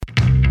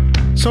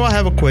So I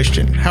have a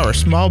question. How are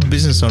small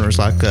business owners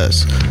like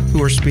us,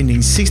 who are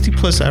spending 60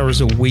 plus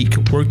hours a week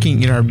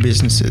working in our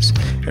businesses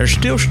and are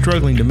still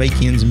struggling to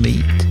make ends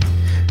meet,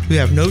 who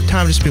have no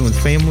time to spend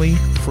with family,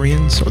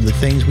 friends, or the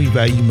things we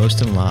value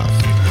most in life,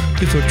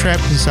 who feel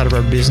trapped inside of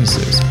our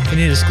businesses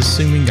and it is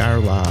consuming our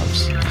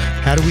lives?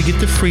 How do we get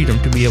the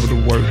freedom to be able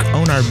to work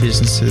on our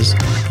businesses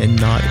and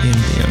not in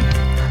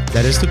them?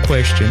 That is the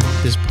question.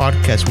 This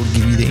podcast will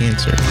give you the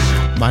answer.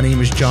 My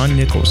name is John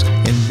Nichols,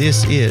 and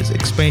this is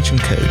Expansion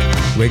Code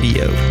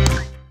Radio.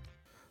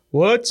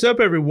 What's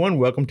up, everyone?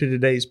 Welcome to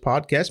today's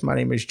podcast. My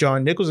name is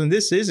John Nichols, and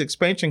this is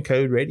Expansion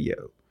Code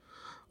Radio.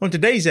 On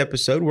today's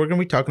episode, we're going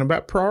to be talking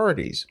about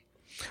priorities.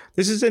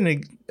 This is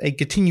a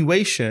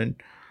continuation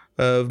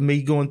of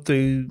me going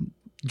through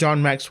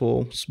John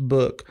Maxwell's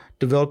book,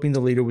 Developing the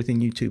Leader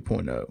Within You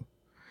 2.0.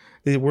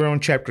 We're on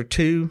chapter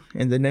 2,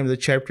 and the name of the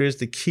chapter is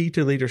The Key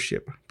to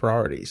Leadership,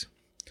 Priorities.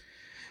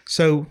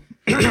 So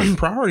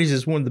priorities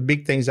is one of the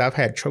big things I've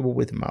had trouble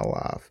with in my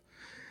life.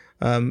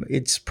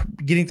 It's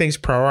getting things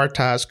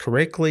prioritized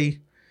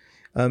correctly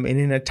and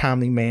in a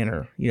timely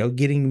manner. You know,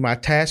 getting my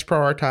tasks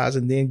prioritized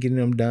and then getting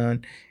them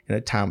done in a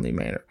timely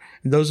manner.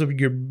 And those are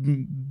your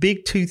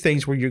big two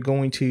things where you're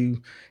going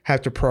to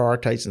have to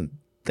prioritize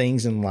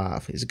things in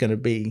life. Is going to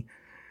be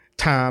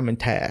time and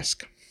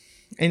task.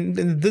 And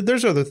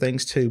there's other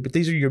things too, but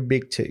these are your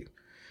big two.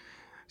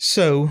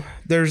 So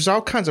there's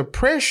all kinds of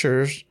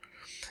pressures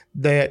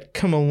that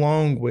come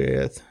along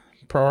with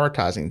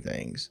prioritizing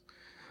things.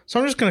 So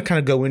I'm just going to kind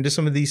of go into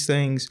some of these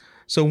things.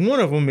 So one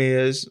of them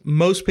is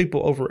most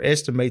people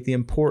overestimate the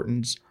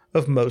importance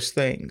of most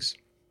things.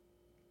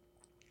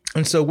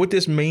 And so what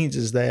this means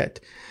is that,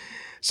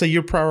 say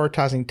you're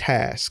prioritizing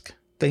tasks,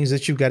 things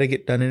that you've got to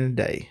get done in a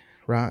day,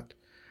 right?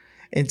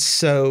 And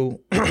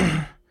so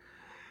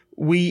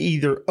we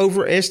either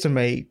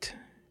overestimate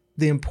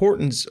the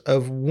importance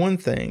of one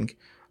thing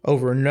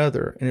over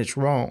another, and it's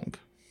wrong.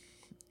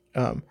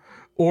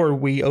 Or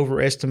we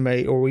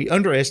overestimate or we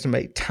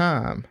underestimate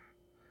time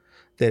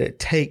that it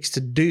takes to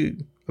do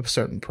a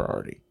certain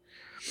priority.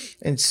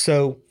 And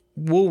so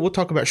we'll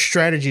talk about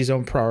strategies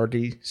on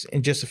priorities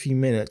in just a few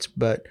minutes.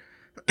 But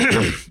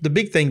the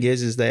big thing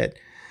is that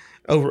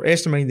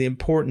overestimating the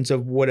importance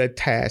of what a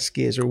task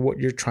is or what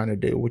you're trying to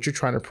do, what you're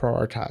trying to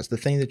prioritize, the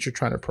thing that you're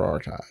trying to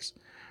prioritize.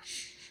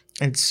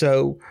 And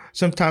so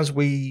sometimes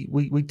we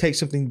take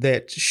something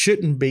that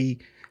shouldn't be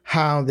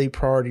high on the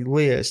priority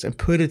list and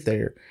put it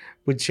there,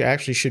 which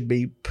actually should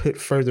be put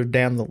further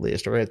down the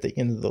list or at the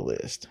end of the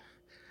list.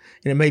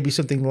 And it may be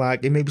something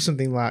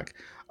like,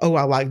 oh,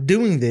 I like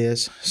doing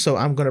this, so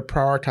I'm going to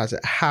prioritize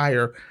it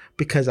higher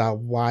because I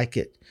like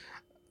it,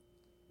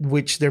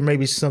 which there may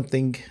be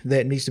something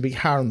that needs to be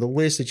higher on the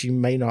list that you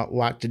may not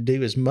like to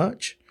do as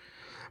much,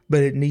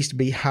 but it needs to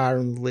be higher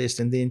on the list.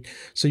 And then,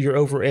 so you're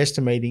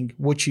overestimating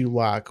what you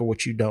like or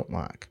what you don't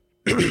like.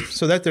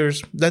 So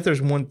there's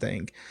one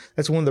thing.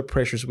 That's one of the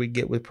pressures we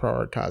get with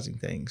prioritizing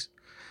things.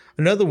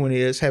 Another one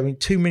is having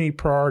too many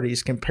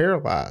priorities can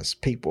paralyze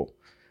people.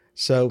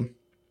 So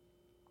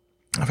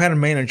I've had a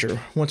manager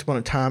once upon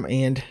a time,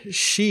 and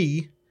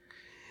she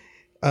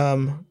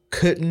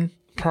couldn't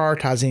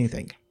prioritize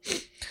anything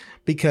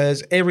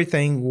because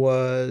everything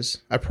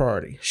was a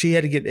priority. She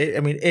had to get,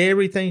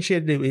 everything she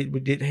had to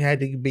do, it had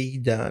to be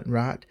done,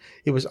 right?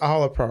 It was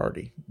all a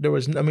priority. There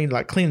was,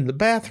 like cleaning the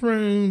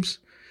bathrooms,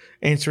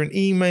 answering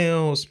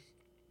emails,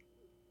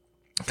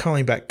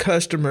 calling back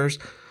customers,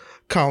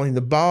 calling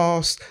the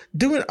boss,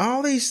 doing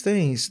all these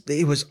things.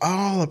 It was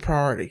all a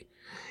priority.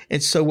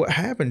 And so what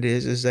happened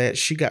is that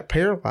she got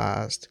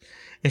paralyzed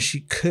and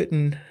she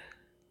couldn't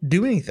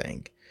do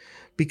anything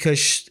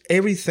because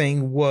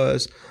everything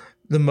was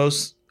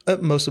the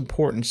utmost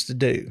importance to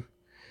do.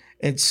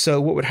 And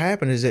so what would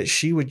happen is that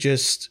she would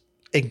just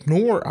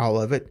ignore all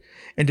of it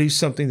and do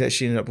something that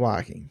she ended up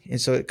liking. And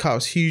so it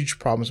caused huge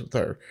problems with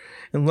her.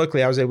 And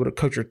luckily I was able to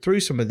coach her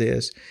through some of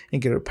this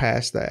and get her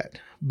past that.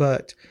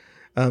 But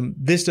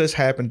this does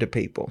happen to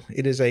people.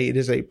 It is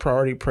a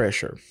priority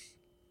pressure.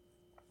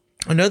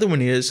 Another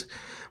one is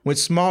when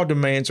small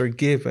demands are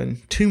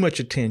given too much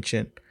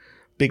attention,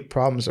 big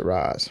problems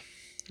arise.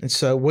 And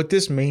so what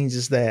this means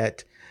is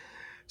that,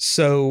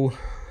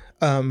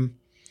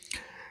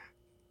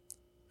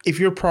 if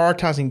you're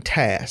prioritizing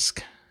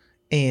tasks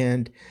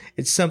and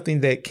it's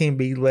something that can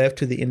be left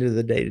to the end of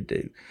the day to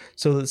do.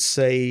 So let's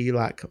say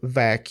like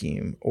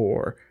vacuum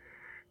or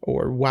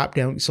wipe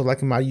down. So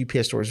like in my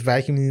UPS stores,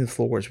 vacuuming the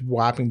floors,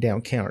 wiping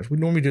down counters. We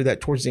normally do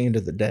that towards the end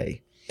of the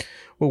day.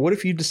 Well, what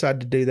if you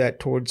decide to do that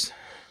towards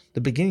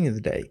the beginning of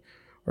the day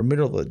or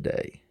middle of the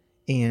day,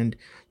 and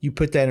you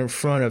put that in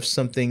front of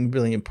something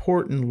really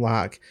important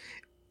like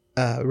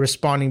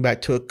responding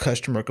back to a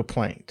customer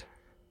complaint?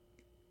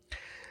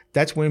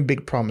 That's when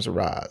big problems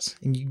arise.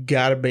 And you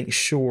got to make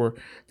sure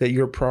that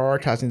you're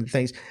prioritizing the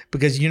things,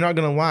 because you're not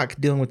going to like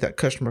dealing with that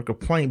customer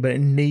complaint, but it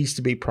needs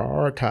to be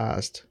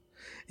prioritized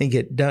and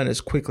get done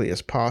as quickly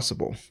as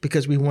possible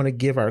because we want to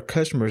give our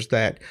customers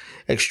that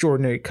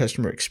extraordinary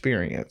customer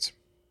experience.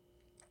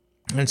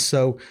 And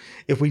so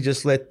if we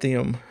just let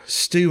them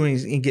stew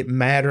and get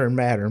madder and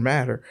madder and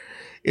madder,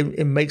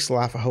 it makes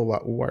life a whole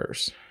lot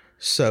worse.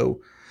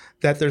 So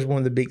that there's one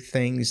of the big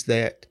things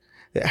that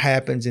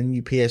happens in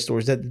UPS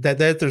stores, that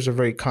there's a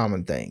very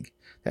common thing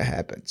that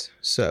happens.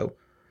 So,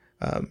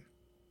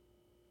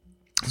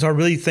 so I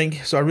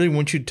really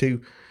want you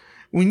to,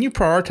 when you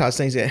prioritize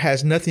things, it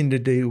has nothing to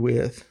do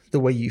with the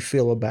way you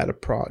feel about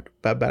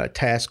about a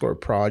task or a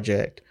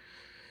project,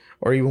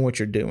 or even what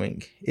you're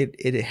doing.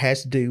 It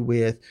has to do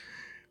with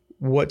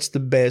what's the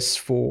best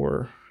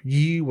for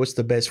you, what's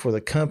the best for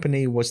the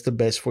company, what's the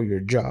best for your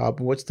job,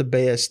 what's the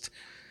best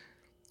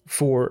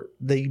for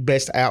the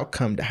best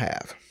outcome to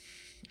have.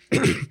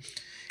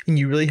 And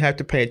you really have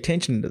to pay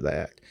attention to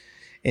that.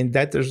 And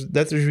there's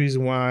a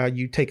reason why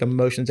you take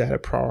emotions out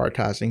of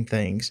prioritizing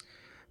things.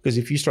 Because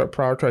if you start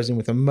prioritizing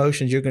with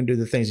emotions, you're going to do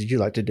the things that you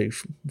like to do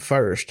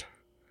first,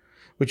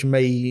 which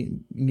may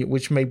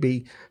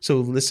be,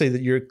 so let's say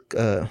that you're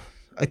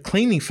a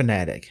cleaning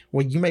fanatic.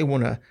 Well, you may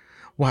want to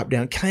wipe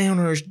down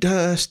counters,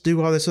 dust,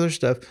 do all this other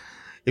stuff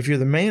if you're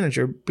the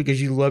manager,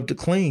 because you love to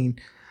clean.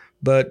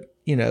 But,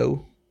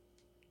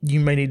 you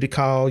may need to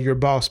call your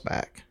boss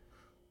back,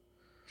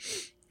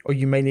 or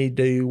you may need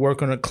to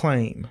work on a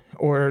claim,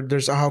 or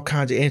there's all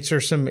kinds of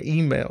answer some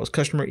emails,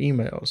 customer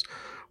emails,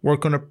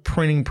 work on a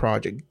printing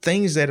project,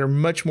 things that are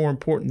much more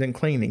important than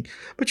cleaning,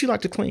 but you like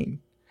to clean.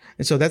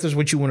 And so that is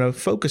what you want to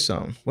focus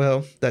on.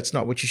 Well, that's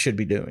not what you should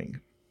be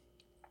doing.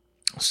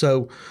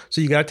 So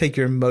you got to take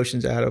your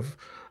emotions out of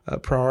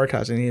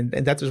prioritizing.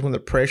 And that is one of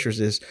the pressures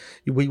is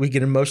we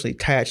get emotionally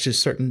attached to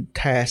certain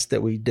tasks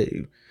that we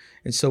do.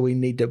 And so we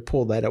need to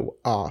pull that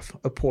off,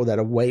 or pull that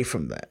away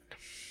from that.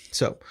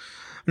 So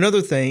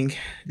another thing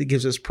that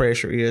gives us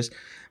pressure is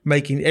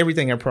making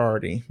everything a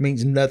priority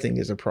means nothing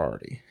is a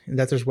priority. And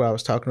that is what I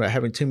was talking about.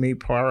 Having too many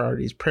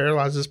priorities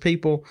paralyzes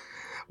people.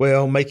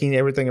 Well, making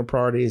everything a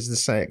priority is the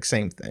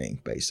same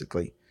thing,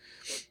 basically.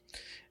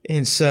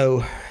 And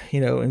so,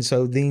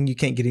 then you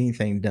can't get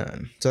anything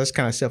done. So that's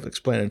kind of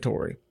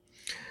self-explanatory.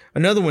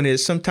 Another one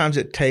is sometimes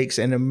it takes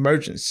an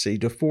emergency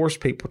to force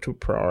people to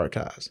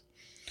prioritize.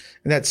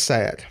 And that's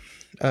sad.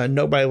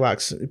 Nobody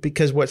likes it,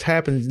 because what's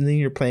happened, and then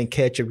you're playing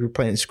catch up, you're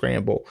playing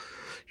scramble,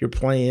 you're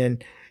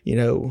playing,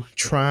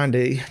 trying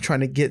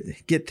to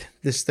get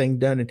this thing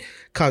done, and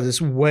causes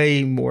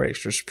way more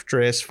extra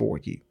stress for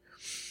you.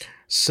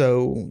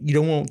 So you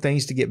don't want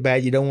things to get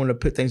bad. You don't want to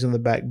put things on the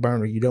back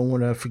burner. You don't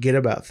want to forget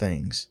about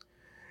things.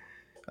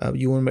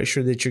 You want to make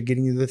sure that you're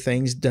getting the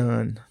things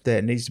done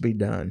that needs to be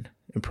done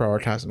and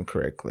prioritize them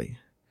correctly.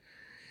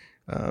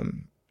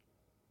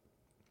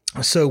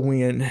 So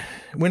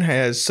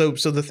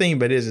the thing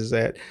about it is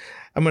that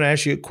I'm going to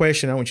ask you a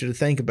question. I want you to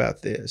think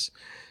about this.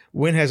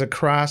 When has a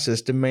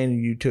crisis demanded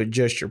you to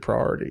adjust your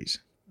priorities?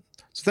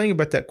 So think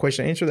about that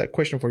question. Answer that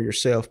question for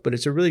yourself, but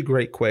it's a really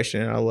great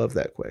question, and I love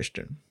that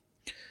question.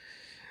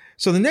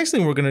 So the next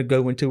thing we're going to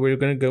go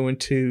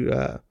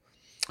into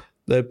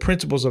the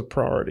principles of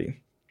priority.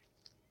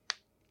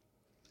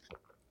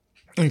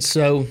 And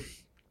so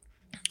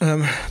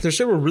there's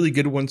several really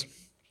good ones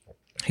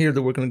here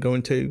that we're going to go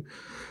into.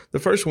 The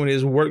first one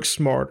is work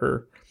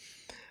smarter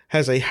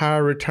has a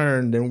higher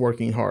return than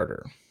working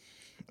harder.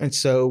 And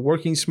so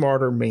working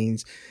smarter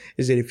means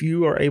is that if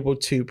you are able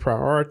to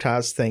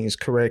prioritize things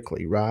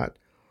correctly, right,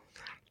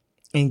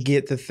 and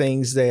get the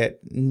things that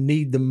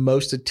need the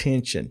most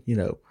attention,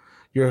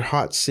 your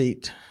hot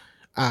seat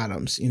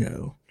items,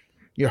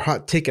 your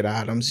hot ticket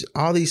items,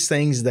 all these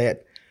things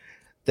that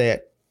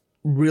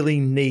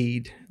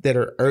really that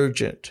are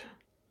urgent,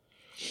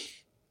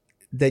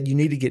 that you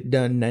need to get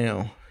done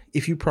now.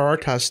 If you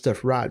prioritize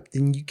stuff right,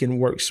 then you can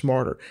work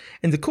smarter.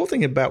 And the cool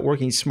thing about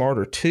working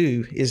smarter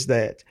too is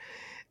that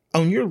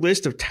on your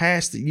list of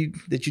tasks that you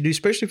do,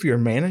 especially if you're a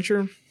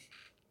manager,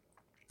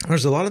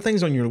 there's a lot of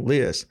things on your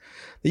list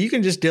that you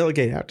can just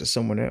delegate out to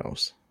someone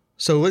else.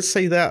 So let's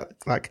say that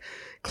like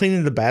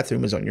cleaning the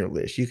bathroom is on your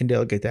list. You can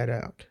delegate that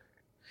out.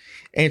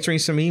 Answering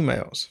some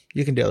emails,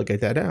 you can delegate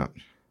that out.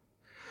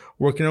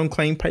 Working on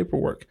claim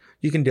paperwork,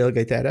 you can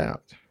delegate that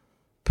out.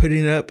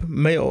 Putting up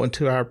mail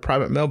into our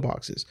private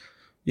mailboxes,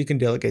 you can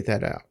delegate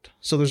that out.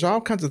 So there's all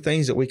kinds of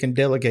things that we can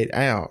delegate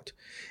out.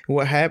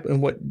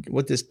 And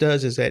what this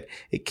does is that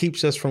it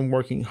keeps us from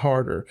working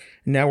harder.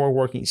 And now we're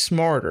working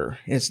smarter.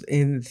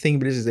 And the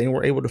thing is that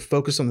we're able to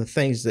focus on the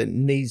things that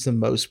needs the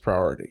most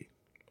priority.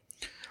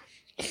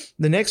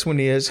 The next one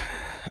is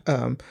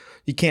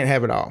you can't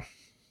have it all.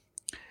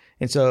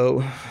 And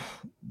so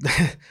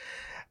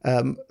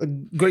a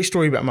great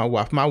story about my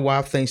wife. My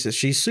wife thinks that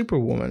she's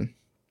Superwoman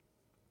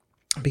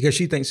because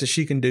she thinks that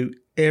she can do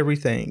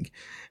everything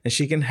and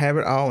she can have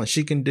it all and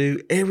she can do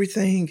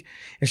everything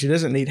and she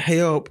doesn't need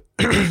help.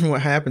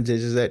 What happens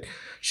is that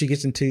she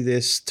gets into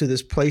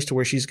this place to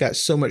where she's got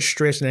so much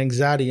stress and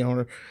anxiety on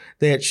her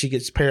that she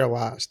gets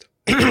paralyzed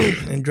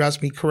and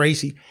drives me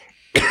crazy.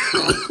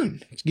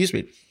 Excuse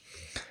me.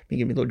 Let me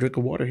give me a little drink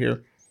of water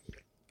here.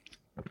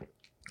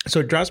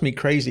 So it drives me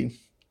crazy.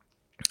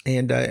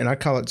 And I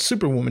call it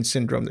Superwoman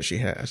syndrome that she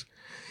has.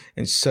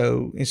 And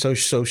so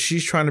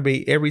she's trying to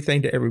be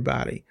everything to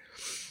everybody.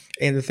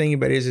 And the thing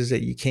about it is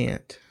that you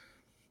can't.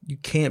 You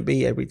can't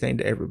be everything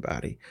to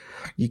everybody.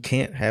 You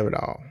can't have it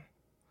all.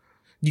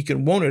 You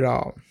can want it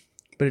all,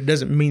 but it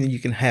doesn't mean that you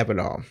can have it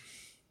all.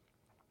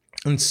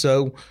 And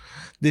so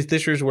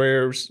this is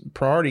where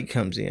priority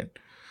comes in.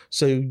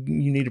 So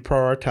you need to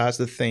prioritize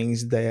the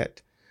things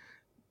that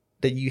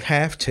you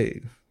have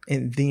to.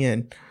 And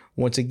then,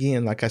 once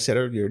again, like I said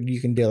earlier, you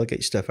can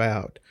delegate stuff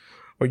out.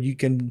 Or you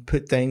can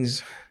put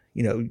things,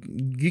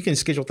 you can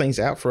schedule things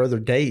out for other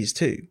days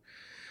too.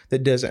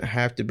 That doesn't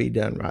have to be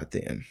done right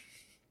then.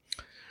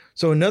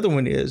 So another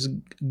one is,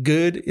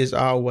 good is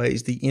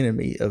always the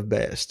enemy of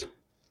best.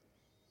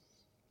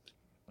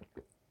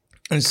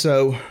 And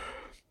so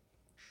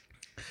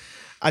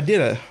I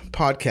did a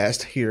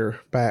podcast here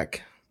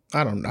back.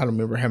 I don't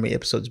remember how many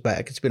episodes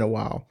back. It's been a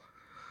while.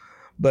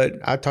 But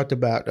I talked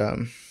about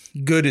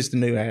good is the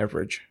new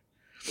average.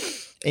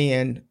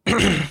 And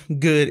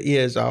good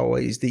is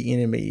always the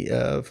enemy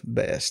of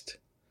best,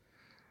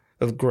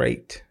 of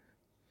great.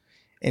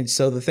 And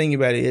so the thing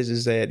about it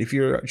is that if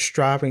you're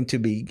striving to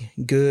be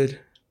good,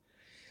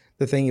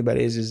 the thing about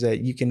it is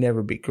that you can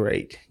never be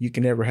great. You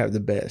can never have the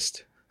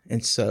best.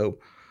 And so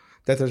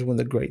that is one of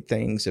the great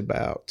things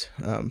about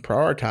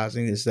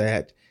prioritizing is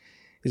that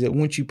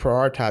once you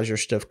prioritize your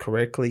stuff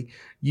correctly,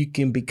 you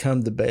can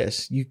become the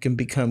best. You can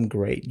become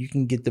great. You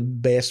can get the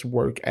best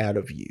work out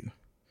of you.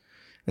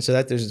 And so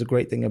that is the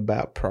great thing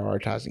about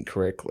prioritizing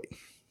correctly.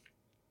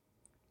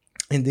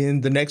 And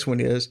then the next one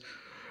is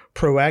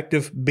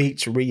proactive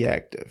beats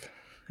reactive.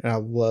 And I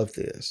love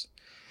this.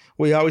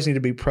 We always need to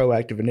be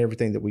proactive in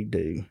everything that we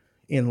do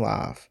in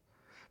life.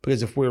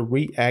 Because if we're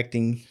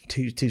reacting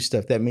to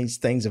stuff, that means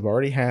things have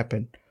already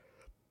happened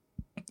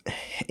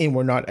and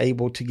we're not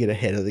able to get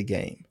ahead of the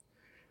game.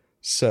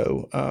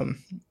 So,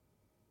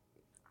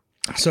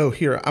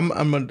 here, I'm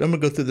gonna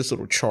go through this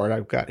little chart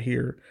I've got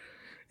here.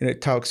 And it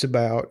talks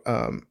about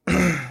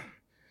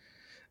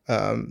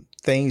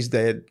things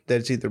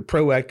that's either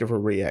proactive or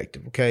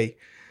reactive. Okay,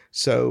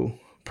 so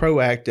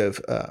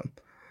proactive,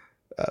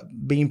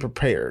 being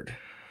prepared.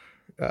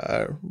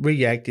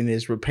 Reacting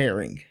is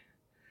repairing.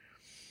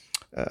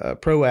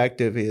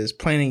 Proactive is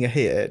planning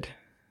ahead.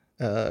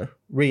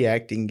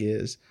 Reacting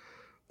is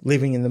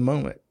living in the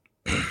moment.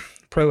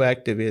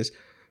 Proactive is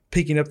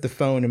picking up the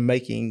phone and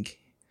making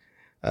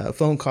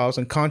phone calls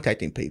and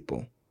contacting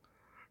people.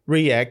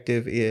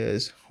 Reactive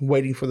is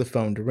waiting for the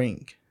phone to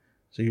ring.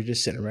 So you're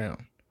just sitting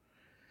around.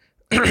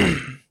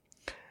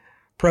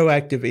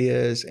 Proactive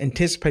is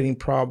anticipating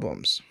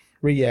problems.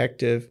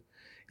 Reactive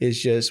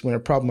is just when a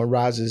problem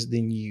arises,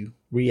 then you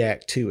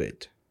react to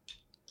it.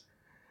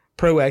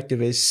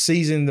 Proactive is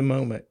seizing the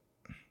moment.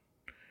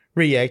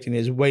 Reacting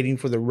is waiting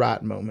for the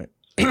right moment.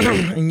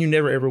 And you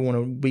never ever want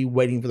to be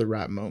waiting for the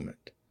right moment.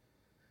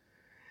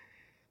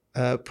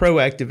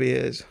 Proactive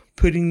is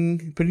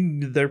putting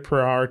their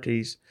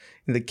priorities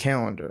in the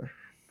calendar.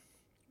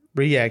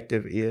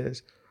 Reactive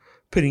is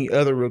putting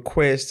other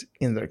requests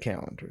in their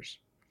calendars.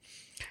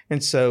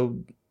 And so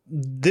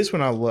this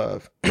one I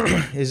love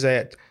is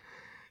that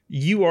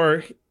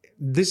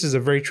this is a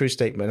very true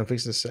statement I'm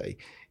fixing to say,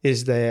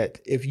 is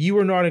that if you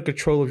are not in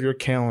control of your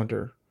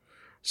calendar,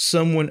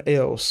 someone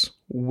else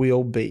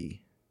will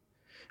be.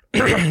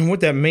 And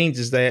what that means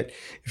is that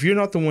if you're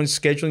not the one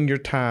scheduling your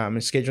time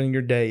and scheduling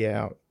your day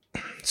out,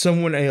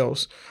 someone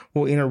else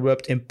will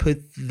interrupt and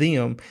put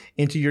them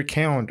into your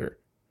calendar.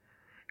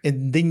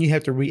 And then you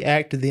have to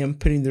react to them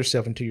putting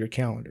themselves into your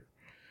calendar.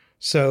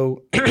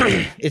 So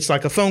it's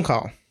like a phone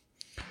call.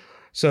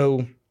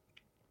 So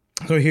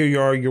here you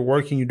are, you're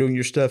working, you're doing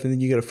your stuff, and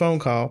then you get a phone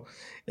call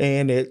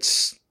and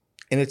it's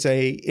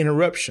a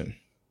interruption.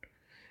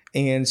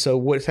 And so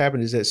what's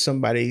happened is that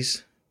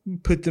somebody's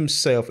put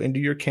themselves into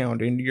your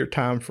calendar, into your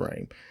time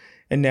frame,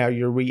 and now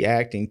you're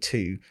reacting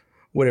to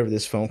whatever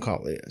this phone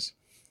call is.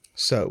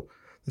 So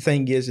the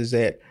thing is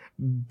that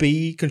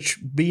be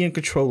in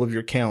control of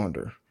your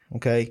calendar,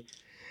 okay?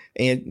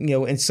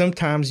 And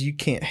sometimes you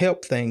can't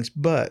help things,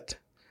 but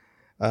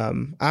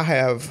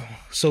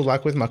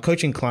like with my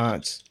coaching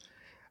clients,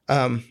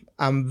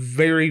 I'm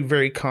very,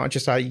 very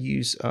conscious. I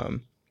use oh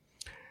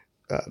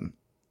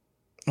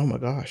my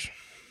gosh.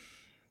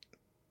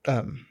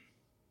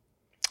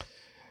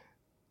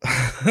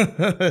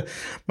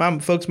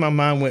 My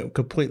mind went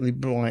completely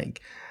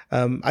blank.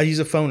 I use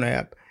a phone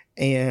app,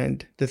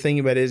 and the thing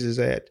about it is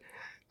that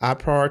I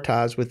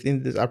prioritize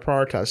within this. I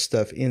prioritize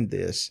stuff in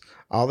this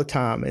all the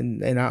time,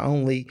 and I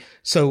only.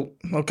 So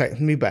okay,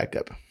 let me back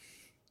up.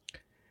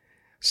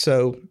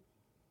 So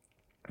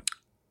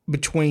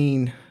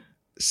between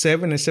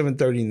 7 and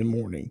 7:30 in the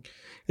morning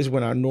is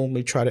when I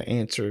normally try to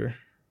answer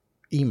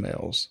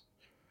emails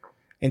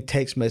and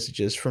text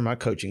messages from my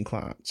coaching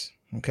clients.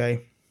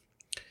 Okay.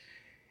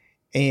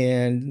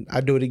 And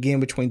I do it again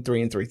between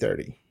 3 and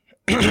 3:30.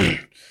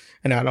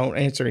 And I don't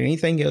answer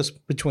anything else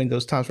between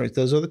those time frames.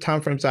 Those are the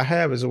time frames I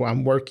have is while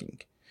I'm working.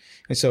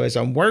 And so as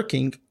I'm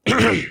working,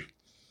 I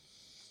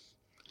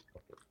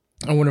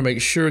want to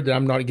make sure that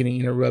I'm not getting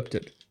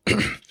interrupted.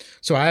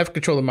 So I have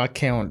control of my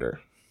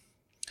calendar.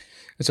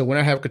 And so when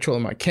I have control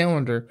of my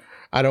calendar,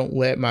 I don't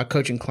let my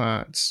coaching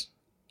clients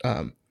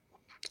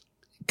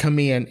come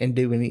in and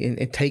do any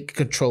and take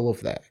control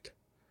of that.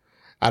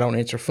 I don't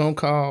answer phone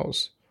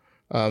calls.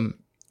 The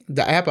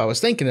app I was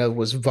thinking of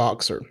was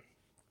Voxer.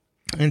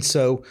 And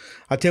so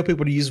I tell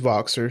people to use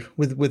Voxer.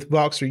 With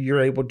Voxer, you're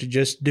able to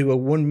just do a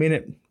 1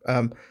 minute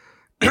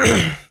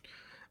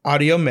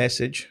audio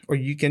message, or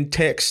you can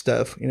text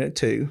stuff in it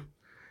too.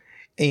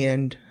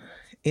 And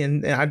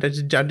I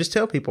just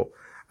tell people,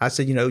 I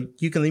said,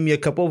 you can leave me a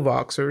couple of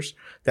Voxers.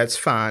 That's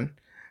fine.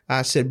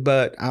 I said,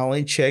 but I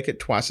only check it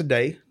twice a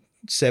day,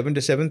 7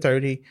 to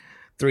 7:30,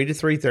 3 to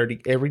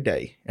 3:30 every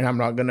day. And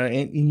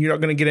you're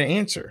not going to get an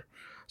answer.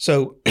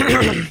 So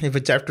if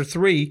it's after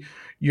 3,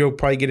 you'll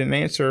probably get an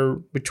answer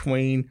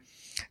between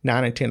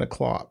 9 and 10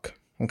 o'clock.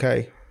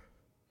 Okay.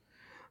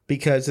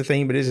 Because the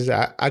thing about it is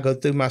I go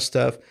through my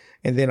stuff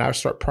and then I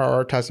start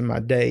prioritizing my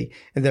day,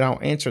 and then I'll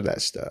answer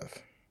that stuff.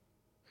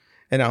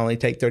 And I only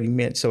take 30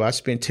 minutes. So I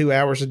spend 2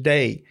 hours a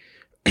day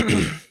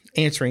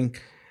answering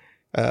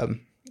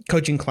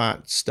coaching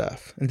client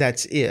stuff, and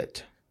that's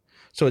it.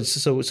 So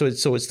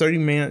it's 30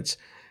 minutes,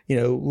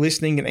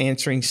 listening and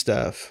answering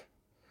stuff.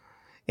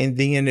 And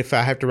then if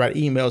I have to write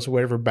emails or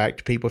whatever back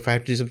to people, if I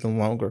have to do something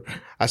longer,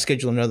 I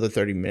schedule another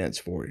 30 minutes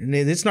for it. And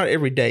it's not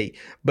every day,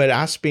 but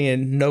I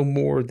spend no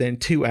more than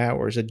 2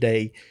 hours a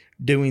day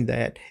doing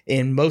that.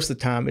 And most of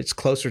the time it's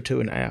closer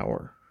to an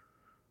hour.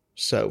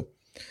 So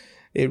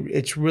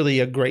it's really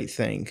a great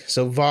thing.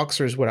 So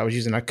Voxer is what I was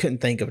using. I couldn't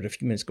think of it a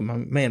few minutes ago.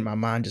 My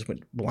mind just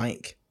went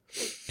blank.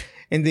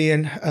 And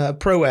then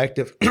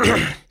Proactive,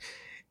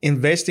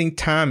 investing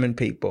time in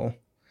people.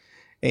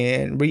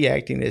 And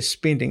reacting is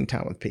spending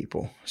time with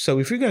people. So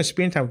if you're going to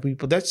spend time with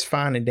people, that's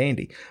fine and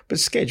dandy, but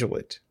schedule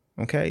it.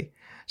 Okay.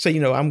 So,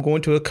 I'm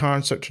going to a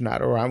concert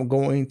tonight, or I'm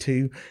going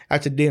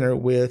out to dinner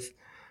with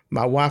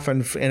my wife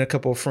and a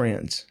couple of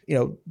friends.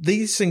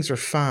 These things are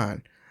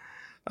fine.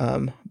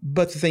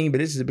 But the thing about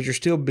it is, but you're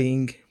still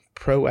being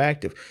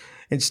proactive.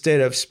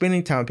 Instead of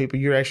spending time with people,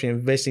 you're actually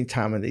investing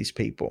time in these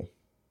people.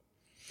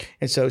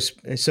 And so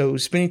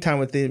spending time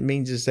with them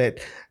means is that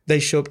they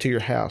show up to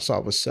your house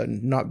all of a sudden,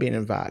 not being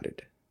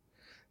invited.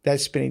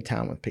 That's spending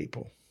time with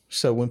people.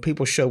 So when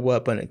people show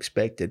up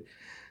unexpected,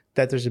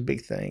 there's a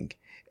big thing.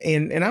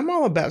 And I'm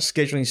all about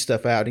scheduling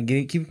stuff out and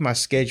keeping my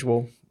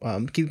schedule,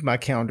 keeping my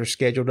calendar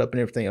scheduled up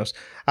and everything else.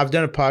 I've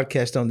done a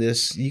podcast on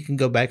this. You can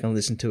go back and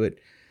listen to it.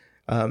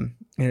 And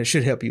it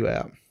should help you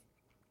out.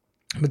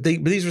 But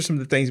these are some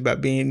of the things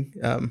about being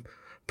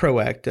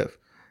proactive.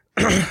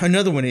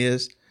 Another one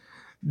is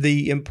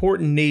the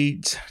important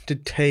needs to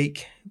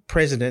take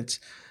precedence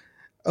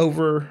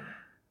over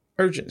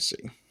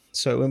urgency.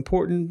 So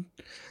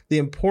the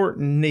important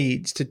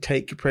needs to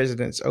take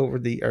precedence over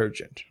the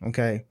urgent.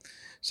 Okay.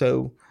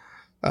 So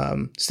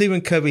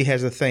Stephen Covey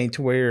has a thing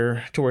to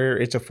where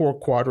it's a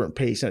 4-quadrant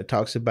piece, and it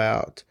talks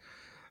about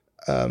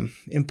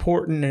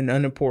important and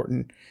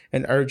unimportant,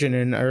 and urgent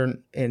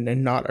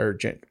and not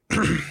urgent.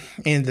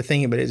 And the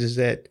thing about it is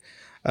that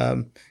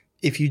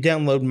if you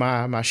download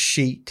my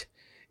sheet,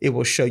 it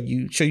will show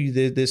you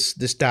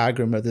this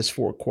diagram of this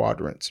 4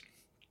 quadrants.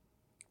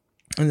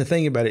 And the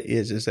thing about it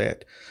is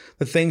that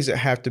the things that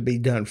have to be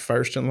done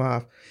first in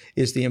life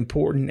is the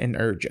important and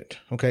urgent.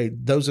 Okay,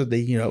 those are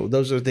the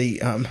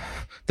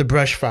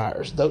brush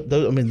fires.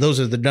 Those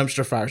are the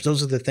dumpster fires.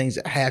 Those are the things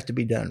that have to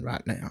be done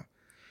right now.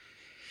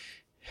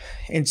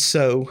 And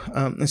so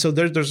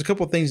there's a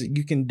couple of things that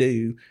you can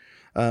do,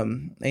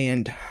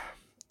 and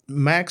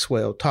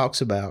Maxwell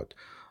talks about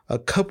a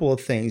couple of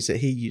things that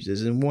he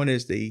uses, and one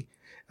is the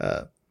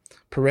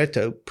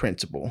Pareto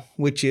principle,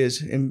 which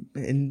is,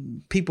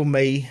 and people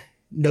may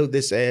know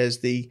this as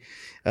the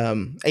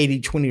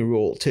 80-20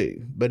 rule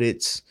too, but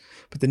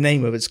the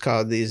name of it's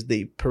called is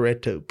the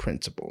Pareto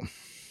principle.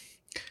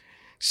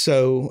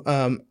 So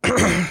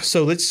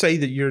let's say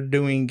that you're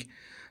doing,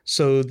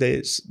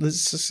 let's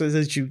say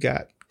that you've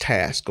got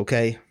task,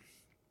 okay,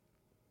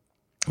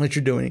 that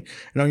you're doing,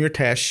 and on your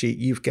task sheet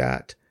you've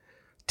got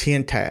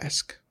 10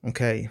 tasks,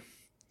 okay.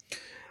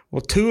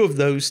 Well, 2 of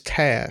those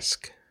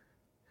tasks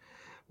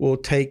will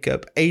take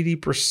up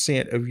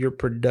 80% of your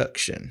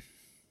production,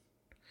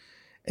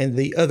 and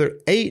the other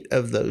 8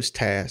 of those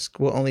tasks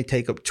will only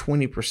take up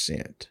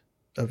 20%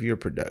 of your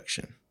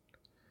production.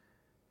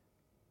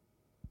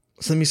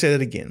 So let me say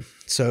that again.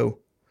 So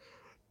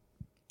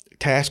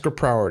task or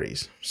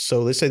priorities.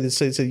 So let's say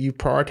you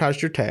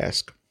prioritized your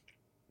task,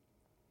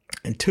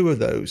 and 2 of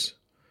those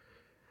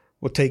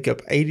will take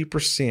up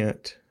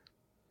 80%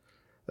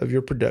 of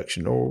your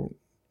production,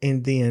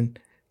 and then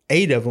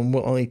 8 of them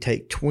will only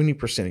take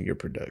 20% of your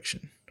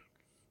production.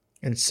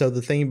 And so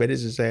the thing about it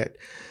is that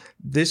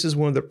this is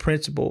one of the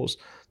principles,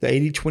 the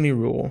 80-20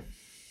 rule,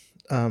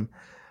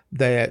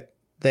 that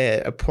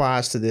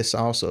applies to this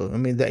also. I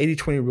mean, the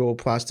 80-20 rule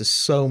applies to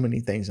so many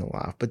things in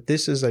life, but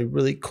this is a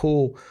really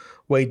cool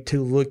way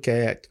to look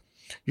at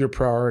your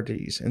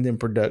priorities and then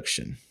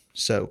production.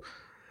 So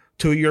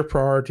 2 of your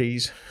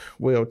priorities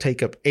will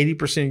take up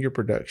 80% of your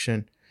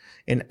production,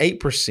 and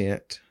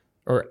 8%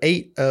 or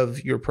 8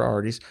 of your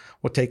priorities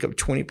will take up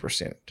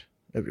 20%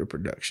 of your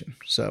production.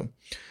 So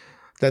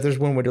that there's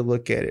one way to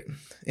look at it.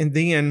 And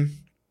then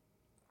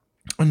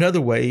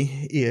Another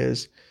way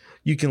is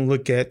you can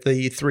look at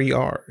the 3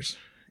 R's.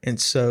 And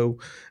so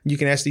you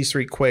can ask these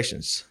 3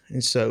 questions.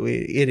 And so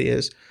it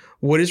is,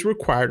 what is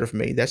required of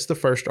me? That's the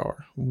first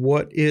R.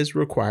 What is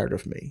required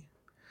of me?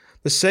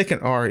 The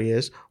second R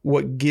is,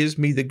 what gives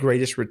me the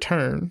greatest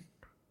return?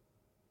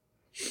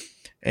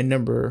 And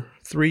number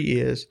 3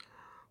 is,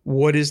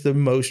 what is the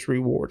most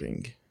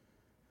rewarding?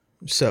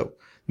 So let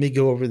me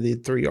go over the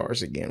 3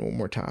 R's again one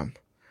more time.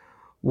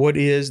 What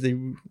is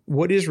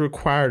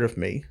required of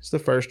me? It's the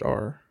first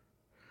R.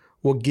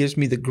 What gives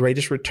me the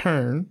greatest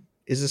return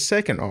is the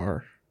second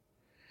R.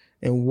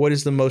 And what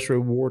is the most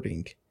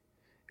rewarding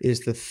is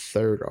the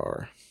third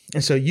R.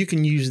 And so you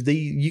can use the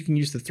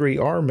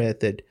 3R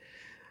method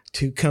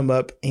to come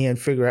up and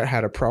figure out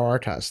how to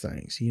prioritize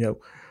things.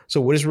 So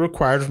what is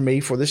required of me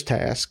for this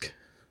task?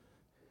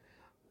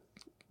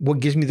 What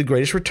gives me the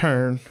greatest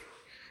return?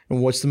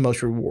 And what's the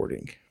most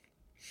rewarding?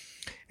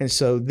 And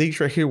so these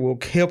right here will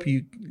help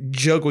you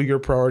juggle your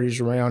priorities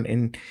around,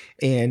 and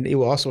it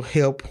will also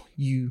help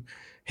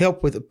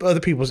with other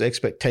people's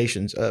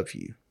expectations of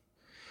you.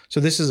 So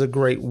this is a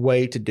great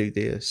way to do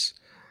this.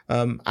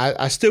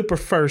 I still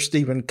prefer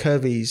Stephen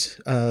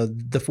Covey's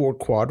the 4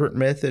 quadrant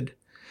method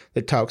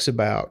that talks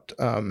about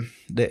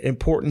the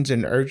importance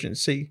and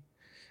urgency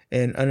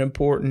and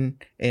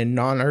unimportant and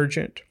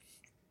non-urgent.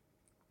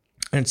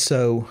 And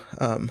so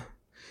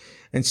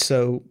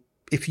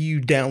if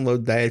you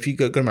download that, if you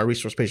go to my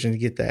resource page and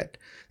get that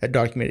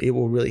document, it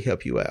will really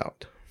help you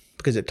out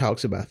because it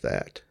talks about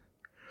that.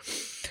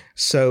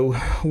 So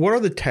what are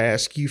the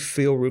tasks you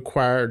feel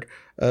required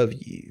of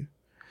you,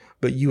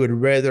 but you would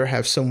rather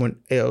have someone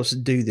else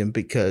do them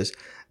because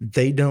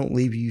they don't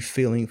leave you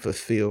feeling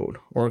fulfilled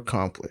or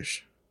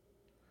accomplished?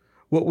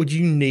 What would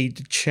you need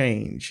to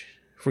change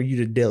for you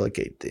to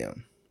delegate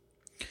them?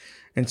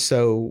 And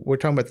so we're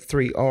talking about the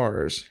 3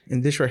 R's,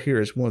 and this right here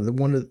is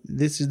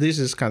this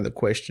is kind of the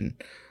question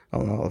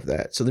on all of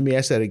that. So let me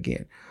ask that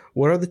again.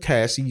 What are the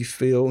tasks you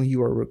feel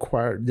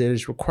that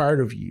is required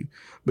of you,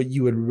 but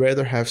you would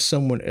rather have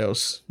someone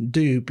else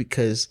do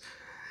because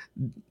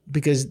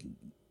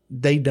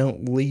they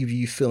don't leave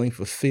you feeling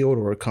fulfilled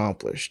or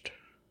accomplished?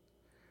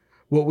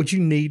 What would you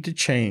need to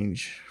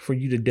change for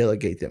you to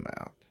delegate them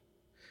out?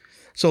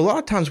 So a lot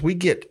of times we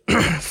get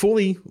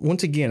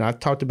once again, I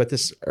talked about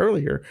this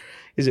earlier,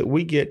 is that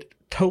we get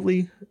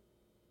totally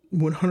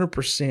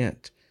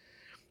 100%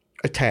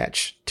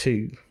 attached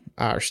to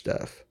our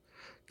stuff,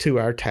 to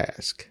our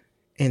task.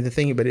 And the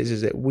thing about it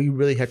is that we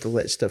really have to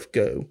let stuff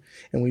go,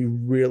 and we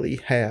really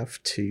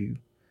have to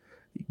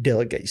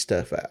delegate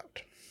stuff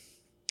out.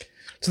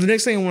 So the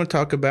next thing I want to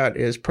talk about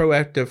is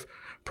proactive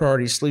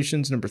priority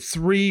solutions, number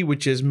 3,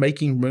 which is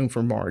making room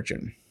for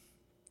margin.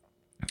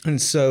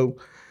 And so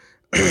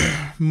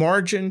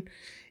margin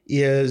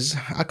is,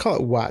 I call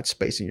it white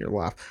space in your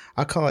life.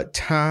 I call it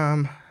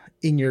time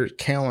in your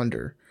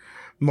calendar.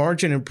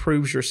 Margin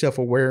improves your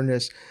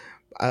self-awareness.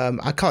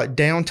 I call it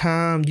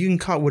downtime. You can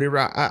call it whatever.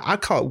 I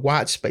call it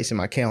white space in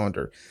my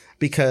calendar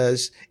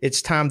because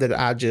it's time that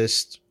I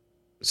just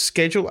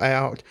schedule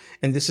out,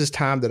 and this is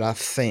time that I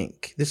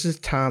think. This is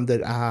time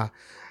that I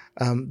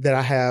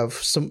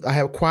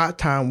have quiet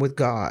time with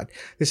God.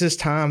 This is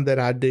time that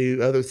I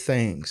do other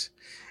things.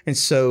 And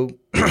so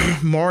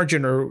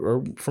margin,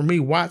 or for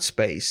me, white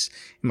space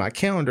in my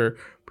calendar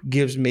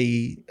gives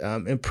me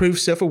improved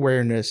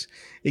self-awareness.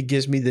 It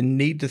gives me the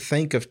need to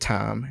think of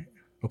time.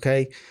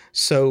 Okay.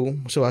 So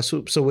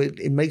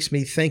it makes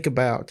me think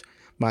about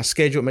my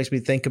schedule. It makes me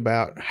think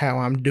about how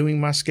I'm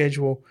doing my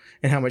schedule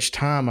and how much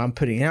time I'm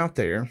putting out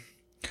there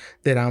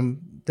that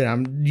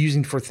I'm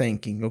using for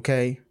thinking.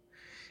 Okay.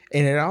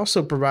 And it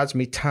also provides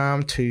me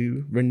time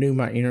to renew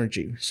my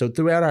energy. So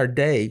throughout our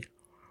day,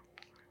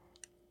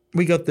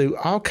 we go through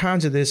all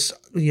kinds of this,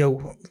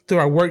 through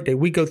our workday,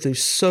 we go through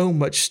so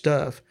much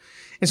stuff.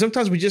 And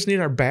sometimes we just need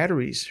our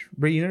batteries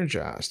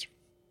re-energized.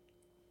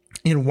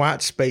 In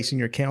white space in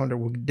your calendar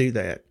will do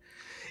that.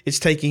 It's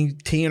taking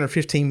 10 or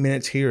 15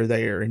 minutes here or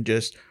there and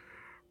just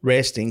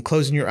resting,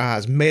 closing your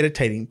eyes,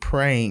 meditating,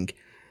 praying,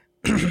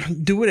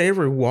 do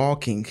whatever,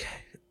 walking,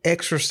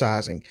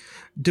 exercising,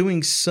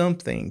 doing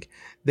something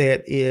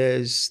that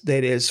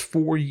is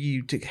for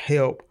you to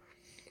help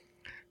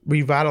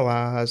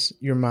revitalize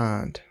your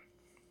mind,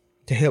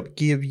 to help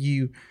give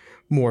you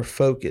more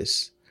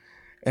focus.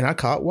 And I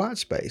call it white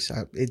space.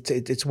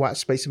 It's white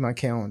space in my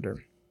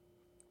calendar.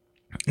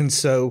 And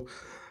so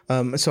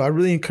I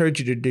really encourage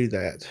you to do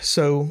that.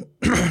 So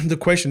the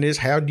question is,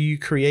 how do you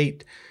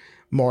create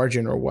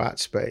margin or white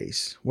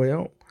space?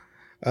 Well,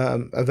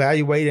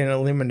 evaluate and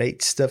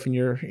eliminate stuff in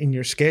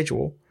your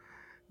schedule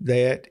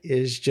that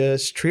is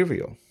just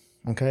trivial.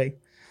 Okay.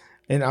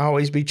 And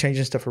always be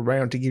changing stuff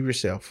around to give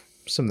yourself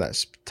some of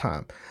that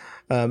time.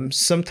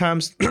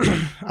 Sometimes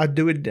I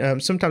do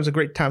it. Sometimes a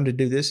great time to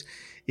do this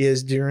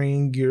is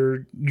during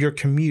your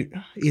commute,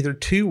 either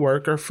to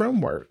work or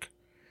from work.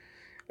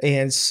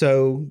 And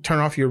so turn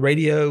off your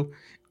radio,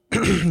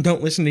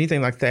 don't listen to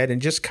anything like that, and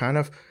just kind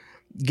of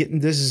get in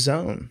this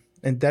zone,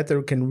 and that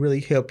there can really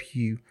help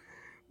you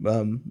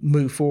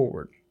move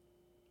forward.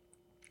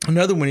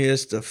 Another one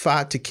is to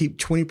fight to keep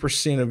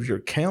 20% of your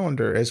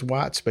calendar as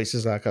white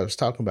spaces, like I was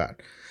talking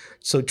about.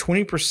 So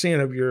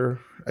 20% of your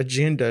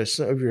agenda,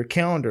 of your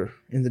calendar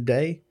in the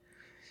day,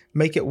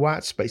 make it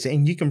white space.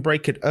 And you can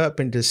break it up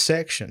into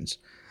sections.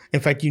 In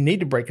fact, you need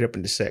to break it up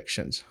into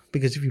sections,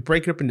 because if you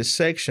break it up into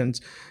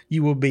sections,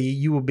 you will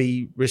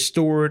be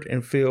restored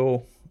and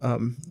feel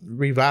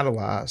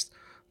revitalized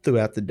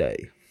throughout the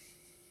day.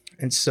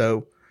 And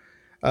so,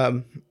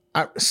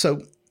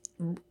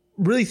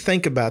 really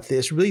think about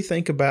this. Really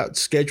think about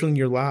scheduling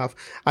your life.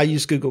 I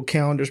use Google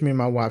Calendars. Me and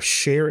my wife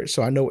share it,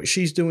 so I know what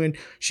she's doing.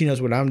 She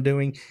knows what I'm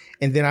doing.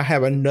 And then I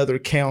have another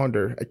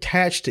calendar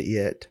attached to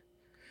it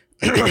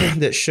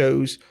that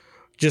shows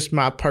just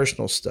my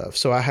personal stuff.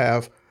 So I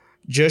have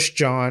Just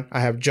John. I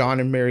have John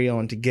and Mary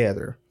Ellen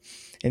together.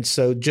 And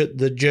so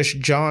the Just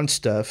John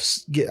stuff,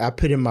 I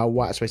put in my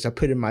white space. I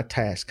put in my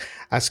task.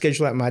 I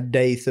schedule out my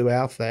day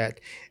throughout that,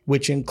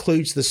 which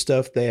includes the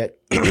stuff that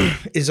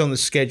is on the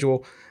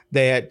schedule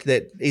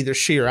that either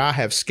she or I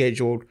have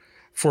scheduled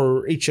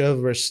for each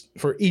of us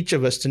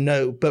to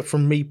know. But for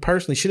me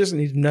personally, she doesn't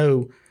need to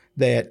know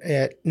that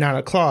at 9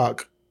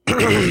 o'clock,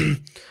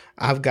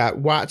 I've got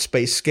white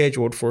space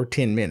scheduled for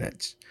 10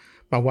 minutes.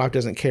 My wife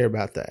doesn't care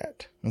about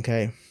that.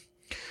 Okay.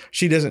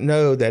 She doesn't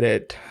know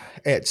that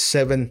at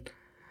 7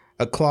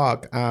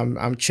 o'clock,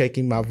 I'm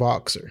checking my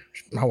Voxer.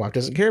 My wife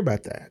doesn't care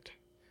about that.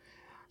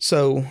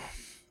 So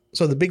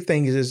the big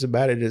thing is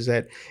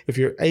that if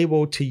you're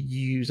able to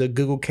use a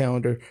Google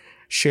Calendar,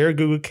 share a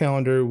Google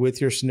Calendar with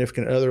your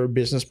significant other or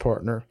business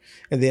partner,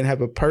 and then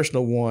have a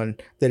personal one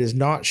that is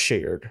not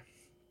shared.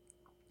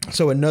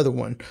 So another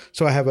one.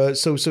 So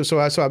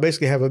I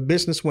basically have a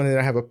business one and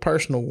I have a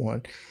personal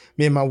one.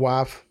 Me and my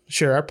wife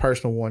share our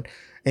personal one,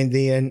 and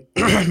then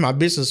my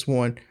business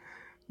one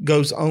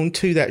goes on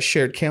to that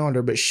shared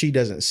calendar, but she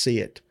doesn't see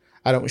it.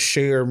 I don't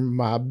share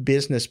my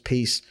business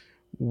piece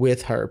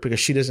with her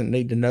because she doesn't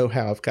need to know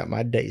how I've got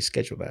my day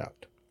scheduled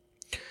out.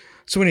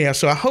 So anyhow,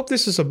 I hope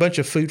this is a bunch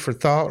of food for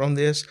thought on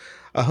this.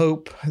 I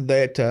hope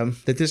that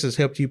this has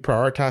helped you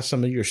prioritize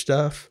some of your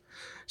stuff,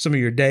 some of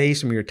your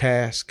days, some of your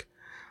tasks.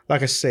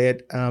 Like I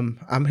said,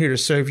 I'm here to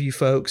serve you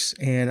folks,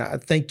 and I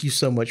thank you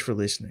so much for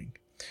listening.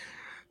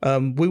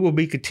 We will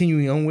be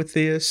continuing on with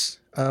this.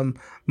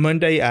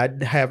 Monday,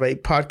 I have a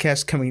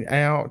podcast coming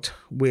out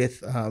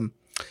with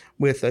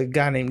a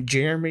guy named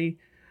Jeremy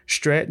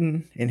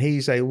Stratton, and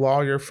he's a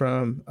lawyer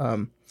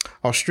from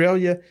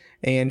Australia,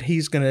 and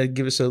he's going to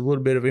give us a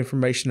little bit of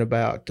information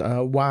about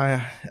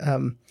why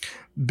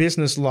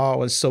business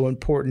law is so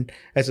important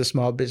as a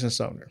small business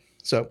owner.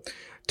 So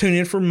tune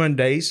in for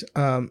Mondays,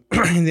 and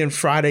then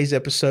Friday's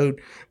episode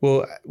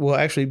will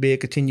actually be a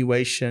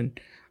continuation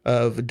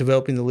of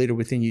Developing the Leader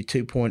Within You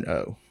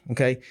 2.0.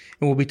 Okay.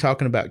 And we'll be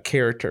talking about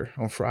character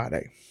on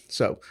Friday.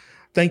 So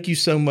thank you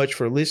so much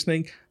for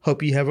listening.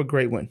 Hope you have a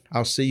great one.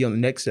 I'll see you on the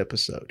next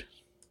episode.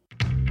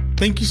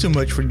 Thank you so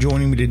much for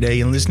joining me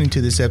today and listening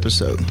to this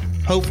episode.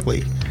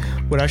 Hopefully,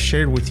 what I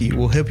shared with you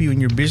will help you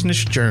in your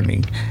business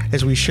journey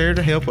as we share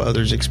to help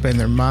others expand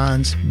their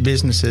minds,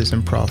 businesses,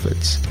 and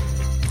profits.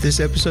 If this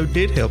episode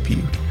did help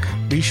you,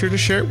 be sure to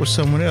share it with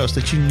someone else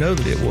that you know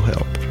that it will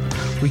help.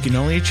 We can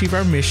only achieve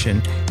our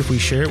mission if we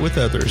share it with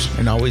others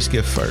and always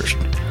give first.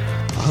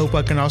 I hope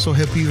I can also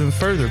help you even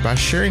further by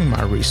sharing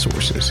my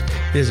resources.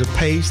 It is a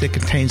page that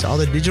contains all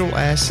the digital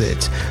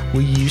assets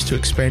we use to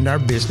expand our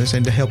business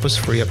and to help us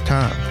free up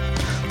time.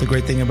 The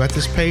great thing about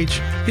this page,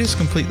 it is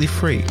completely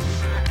free.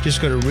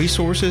 Just go to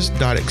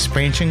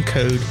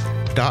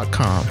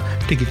resources.expansioncode.com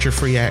to get your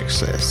free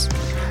access.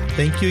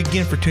 Thank you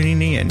again for tuning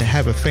in.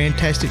 Have a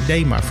fantastic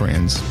day, my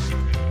friends.